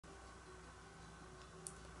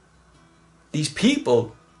these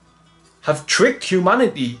people have tricked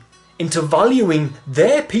humanity into valuing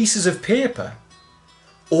their pieces of paper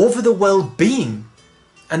over the well-being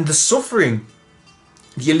and the suffering,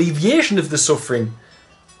 the alleviation of the suffering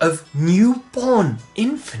of newborn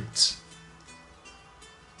infants.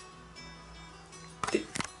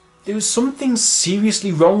 There's something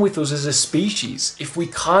seriously wrong with us as a species if we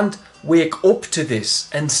can't wake up to this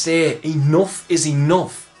and say enough is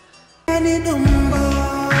enough.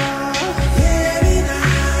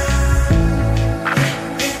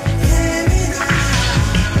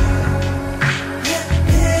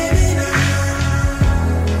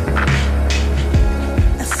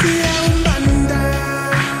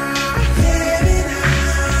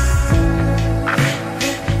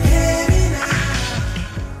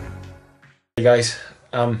 Hey guys,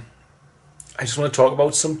 I just want to talk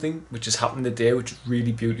about something which has happened today, which is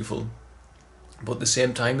really beautiful, but at the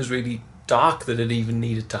same time is really dark that it even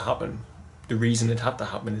needed to happen. The reason it had to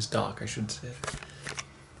happen is dark, I should say.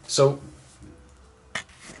 So,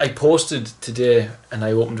 I posted today and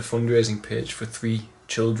I opened a fundraising page for 3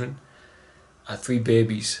 children, 3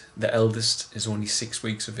 babies. The eldest is only 6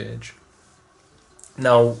 weeks of age.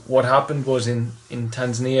 Now, what happened was in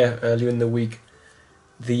Tanzania earlier in the week,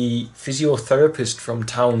 the physiotherapist from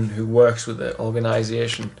town who works with an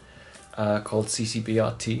organisation called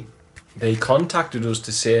CCBRT, they contacted us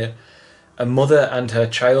to say a mother and her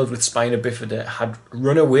child with spina bifida had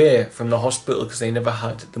run away from the hospital because they never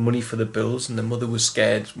had the money for the bills, and the mother was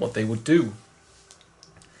scared what they would do.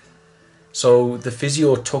 So the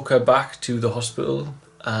physio took her back to the hospital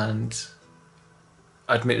and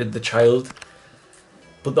admitted the child.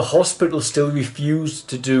 But the hospital still refused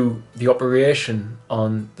to do the operation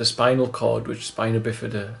on the spinal cord, which spina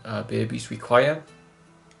bifida babies require.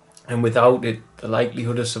 And without it, the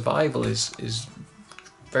likelihood of survival is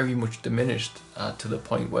very much diminished to the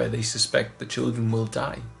point where they suspect the children will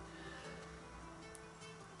die.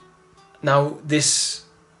 Now, this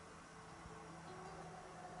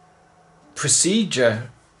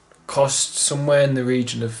procedure cost somewhere in the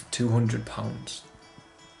region of £200.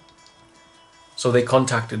 So they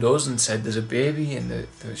contacted us and said there's a baby and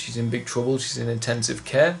she's in big trouble, she's in intensive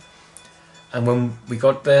care. And when we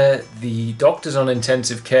got there, the doctors on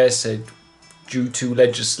intensive care said, due to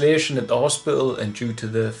legislation at the hospital and due to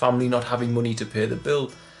the family not having money to pay the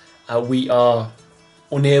bill, we are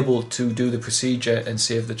unable to do the procedure and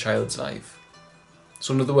save the child's life.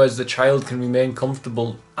 So in other words, the child can remain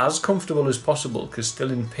comfortable as possible, because still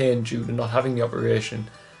in pain due to not having the operation.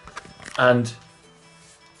 And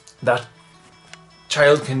that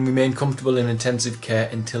child can remain comfortable in intensive care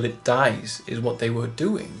until it dies, is what they were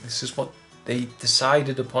doing. This is what they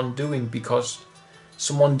decided upon doing because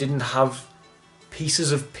someone didn't have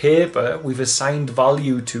pieces of paper with assigned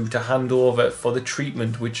value to hand over for the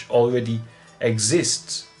treatment which already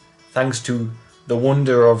exists, thanks to the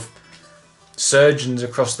wonder of surgeons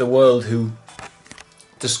across the world who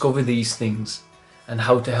discover these things and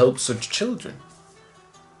how to help such children.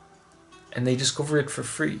 And they discover it for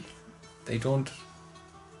free. They don't,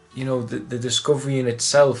 you know, the discovery in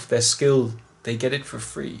itself, their skill, they get it for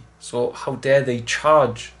free. So how dare they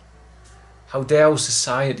charge, how dare our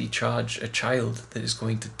society charge a child that is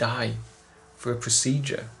going to die for a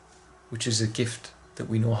procedure, which is a gift that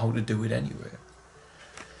we know how to do it anyway.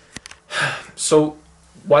 So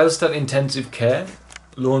whilst at intensive care,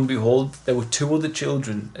 lo and behold, there were 2 other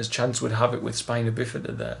children, as chance would have it, with spina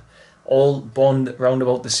bifida there, all born around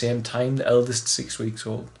about the same time, the eldest 6 weeks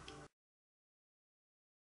old.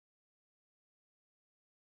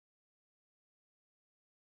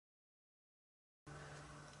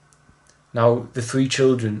 Now, the 3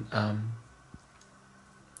 children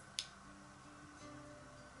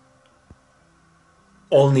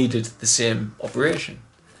all needed the same operation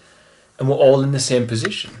and were all in the same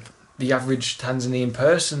position. The average Tanzanian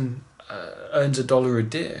person earns $1 a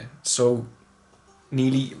day, so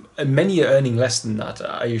many are earning less than that,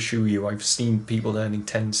 I assure you. I've seen people earning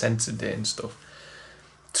 10 cents a day and stuff.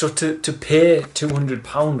 So to pay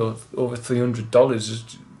 £200 or over $300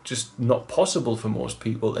 is just not possible for most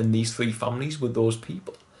people, and these 3 families were those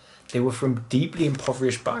people. They were from deeply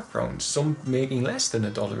impoverished backgrounds, some making less than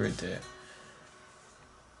 $1 a day.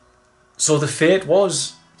 So the fate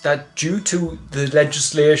was that due to the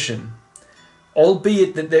legislation,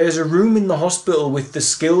 albeit that there is a room in the hospital with the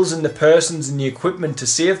skills and the persons and the equipment to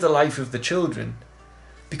save the life of the children,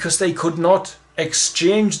 because they could not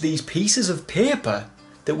exchange these pieces of paper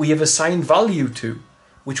that we have assigned value to,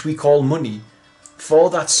 which we call money,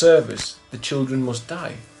 for that service, the children must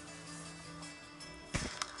die.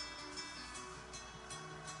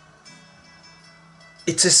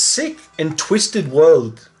 It's a sick and twisted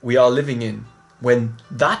world we are living in when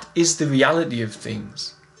that is the reality of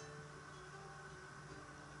things.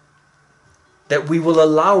 That we will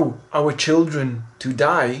allow our children to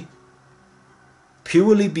die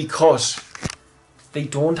purely because they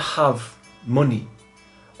don't have money.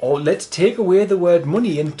 Or let's take away the word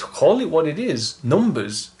money and call it what it is.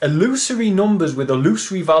 Numbers. Illusory numbers with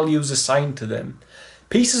illusory values assigned to them.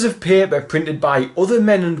 Pieces of paper printed by other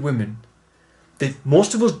men and women that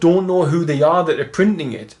most of us don't know who they are that are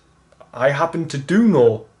printing it. I happen to do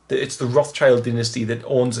know that it's the Rothschild dynasty that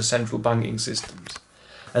owns the central banking systems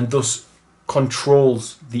and thus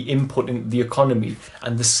controls the input in the economy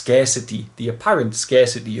and the scarcity, the apparent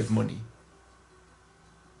scarcity of money.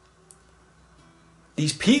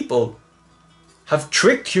 These people have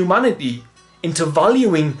tricked humanity into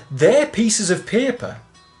valuing their pieces of paper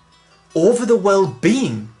over the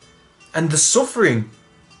well-being and the suffering,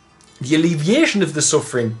 the alleviation of the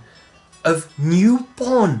suffering of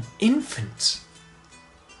newborn infants.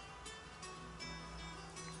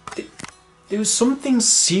 There's something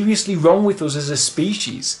seriously wrong with us as a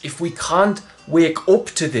species if we can't wake up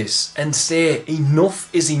to this and say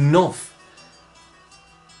enough is enough.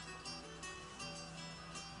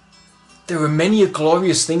 There are many a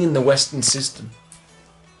glorious thing in the Western system,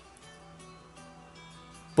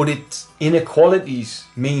 but its inequalities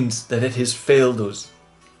means that it has failed us.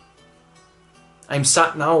 I'm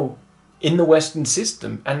sat now in the Western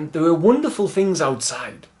system and there are wonderful things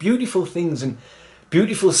outside, beautiful things and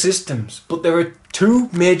beautiful systems, but there are two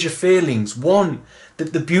major failings. One,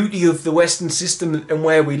 that the beauty of the Western system and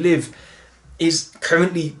where we live is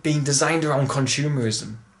currently being designed around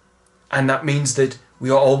consumerism. And that means that we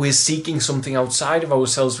are always seeking something outside of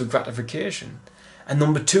ourselves for gratification. And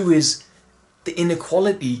number two is the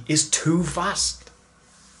inequality is too vast.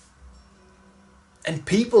 And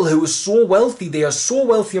people who are so wealthy, they are so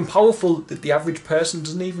wealthy and powerful that the average person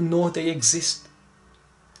doesn't even know they exist.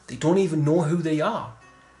 They don't even know who they are.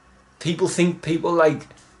 People think people like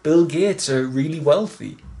Bill Gates are really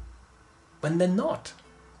wealthy when they're not.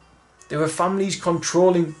 There are families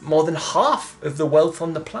controlling more than half of the wealth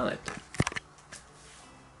on the planet.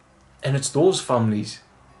 And it's those families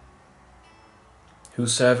who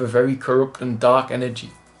serve a very corrupt and dark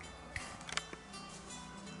energy.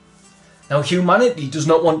 Now, humanity does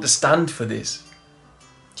not want to stand for this.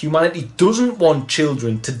 Humanity doesn't want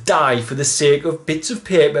children to die for the sake of bits of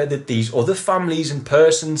paper that these other families and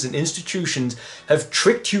persons and institutions have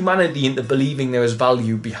tricked humanity into believing there is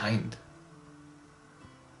value behind.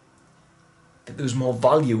 That there's more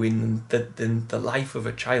value in than the life of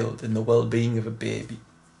a child and the well-being of a baby.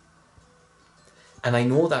 And I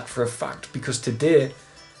know that for a fact because today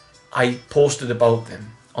I posted about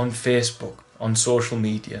them on Facebook, on social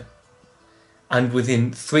media. And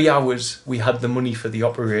within 3 hours, we had the money for the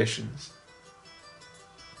operations.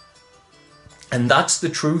 And that's the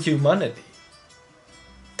true humanity.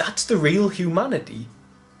 That's the real humanity.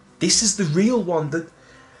 This is the real one.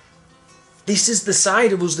 This is the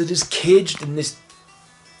side of us that is caged in this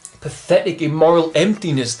pathetic, immoral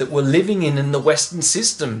emptiness that we're living in the Western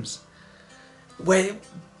systems. Where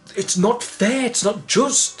it's not fair, it's not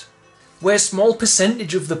just. Where a small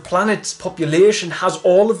percentage of the planet's population has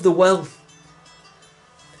all of the wealth.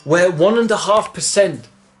 Where 1.5%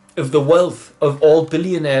 of the wealth of all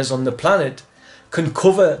billionaires on the planet can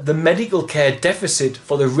cover the medical care deficit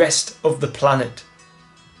for the rest of the planet.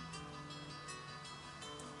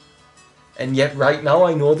 And yet right now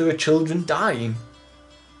I know there are children dying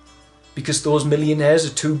because those millionaires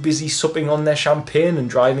are too busy supping on their champagne and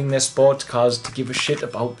driving their sports cars to give a shit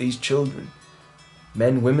about these children.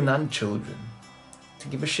 Men, women and children. To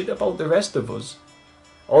give a shit about the rest of us.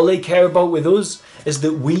 All they care about with us is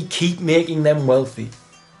that we keep making them wealthy.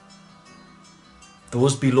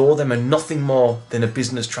 Those below them are nothing more than a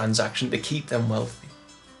business transaction to keep them wealthy.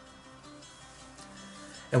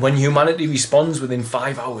 And when humanity responds within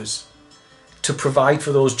 5 hours to provide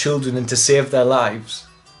for those children and to save their lives,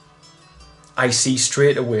 I see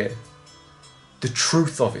straight away the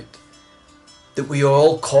truth of it. That we are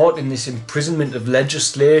all caught in this imprisonment of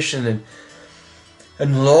legislation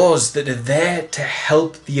and laws that are there to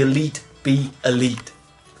help the elite be elite.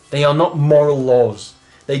 They are not moral laws.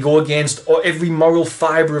 They go against every moral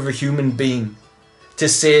fibre of a human being to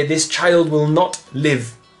say this child will not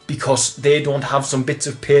live because they don't have some bits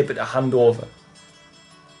of paper to hand over.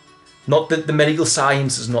 Not that the medical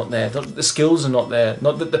science is not there, not that the skills are not there,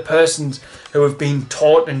 not that the persons who have been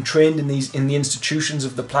taught and trained in the institutions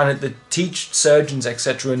of the planet that teach surgeons,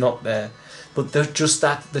 etc. are not there. But just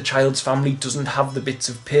that the child's family doesn't have the bits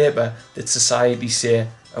of paper that society say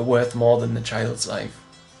are worth more than the child's life.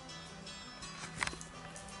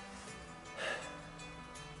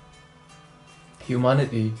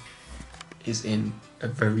 Humanity is in a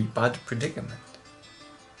very bad predicament.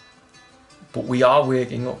 But we are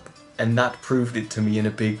waking up, and that proved it to me in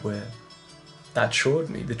a big way. That showed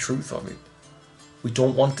me the truth of it. We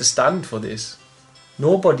don't want to stand for this.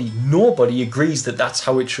 Nobody agrees that that's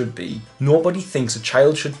how it should be. Nobody thinks a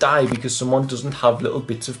child should die because someone doesn't have little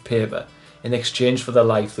bits of paper in exchange for their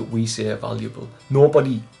life that we say are valuable.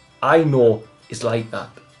 Nobody I know is like that.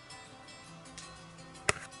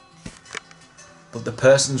 But the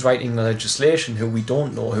persons writing the legislation who we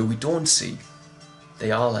don't know, who we don't see,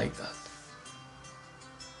 they are like that.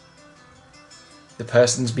 The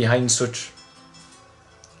persons behind such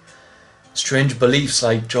strange beliefs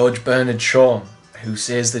like George Bernard Shaw, who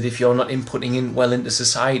says that if you're not inputting well into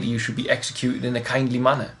society, you should be executed in a kindly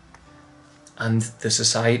manner. And the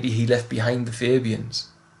society he left behind, the Fabians.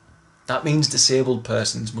 That means disabled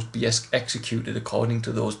persons must be executed according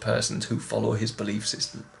to those persons who follow his belief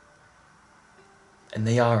system. And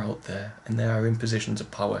they are out there, and they are in positions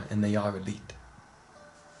of power, and they are elite.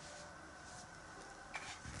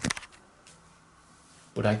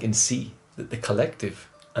 But I can see that the collective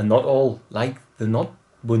are not all like,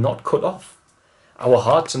 we're not cut off. Our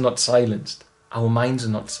hearts are not silenced. Our minds are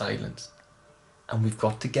not silenced. And we've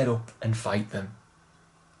got to get up and fight them.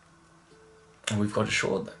 And we've got to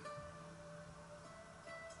show them.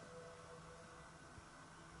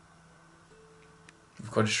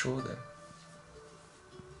 We've got to show them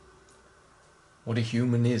what a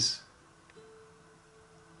human is.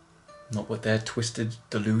 Not what their twisted,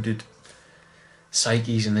 deluded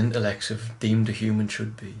psyches and intellects have deemed a human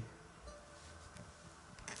should be.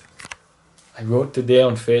 I wrote today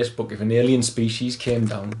on Facebook, if an alien species came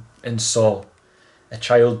down and saw a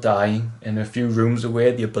child dying and a few rooms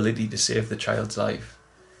away, the ability to save the child's life,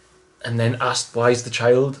 and then asked why is the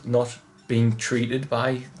child not being treated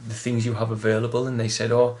by the things you have available, and they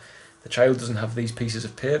said, oh, the child doesn't have these pieces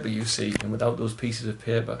of paper, you see, and without those pieces of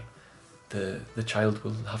paper the child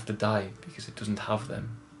will have to die because it doesn't have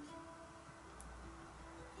them.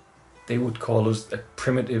 They would call us a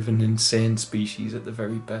primitive and insane species at the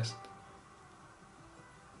very best.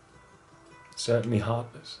 Certainly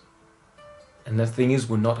heartless. And the thing is,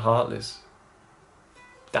 we're not heartless.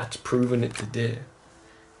 That's proven it today.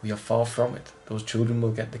 We are far from it. Those children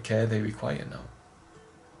will get the care they require now.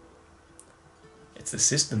 It's the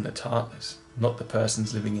system that's heartless, not the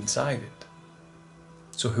persons living inside it.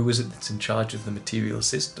 So who is it that's in charge of the material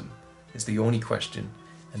system is the only question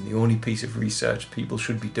and the only piece of research people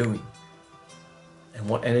should be doing. And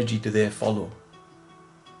what energy do they follow?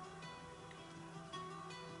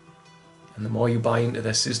 And the more you buy into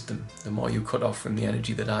their system, the more you cut off from the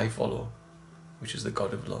energy that I follow, which is the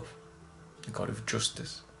God of love, the God of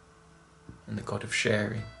justice, and the God of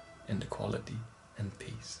sharing and equality and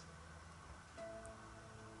peace.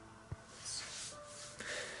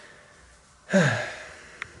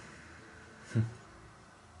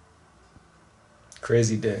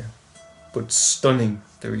 Crazy day, but stunning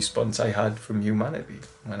the response I had from humanity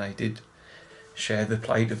when I did share the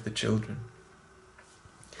plight of the children.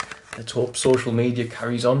 Let's hope social media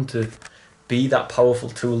carries on to be that powerful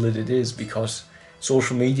tool that it is, because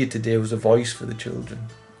social media today was a voice for the children.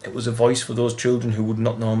 It was a voice for those children who would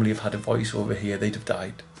not normally have had a voice over here. They'd have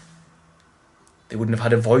died. They wouldn't have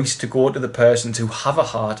had a voice to go to the persons who have a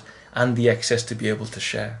heart and the access to be able to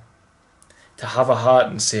share. To have a heart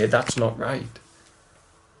and say, that's not right.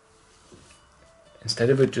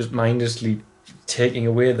 Instead of it just mindlessly taking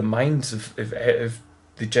away the minds of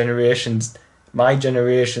the generations, my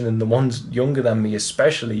generation and the ones younger than me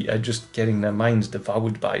especially, are just getting their minds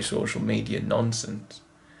devoured by social media nonsense.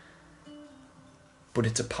 But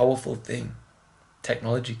it's a powerful thing.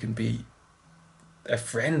 Technology can be a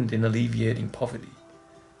friend in alleviating poverty,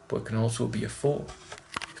 but it can also be a foe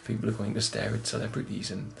if people are going to stare at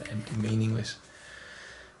celebrities and the empty, meaningless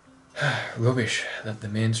rubbish that the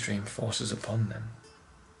mainstream forces upon them.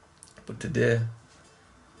 But today,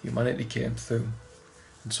 humanity came through,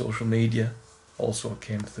 and social media also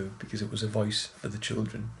came through, because it was a voice for the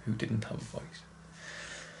children who didn't have a voice.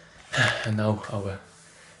 And now our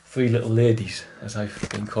three little ladies, as I've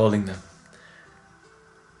been calling them,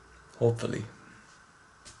 hopefully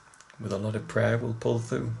with a lot of prayer will pull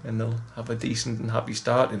through, and they'll have a decent and happy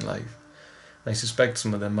start in life. I suspect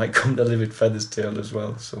some of them might come to live at Feather's Tail as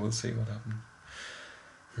well, so we'll see what happens.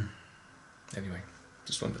 Anyway,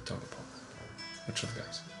 just wanted to talk about that. Much love,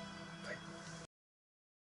 guys.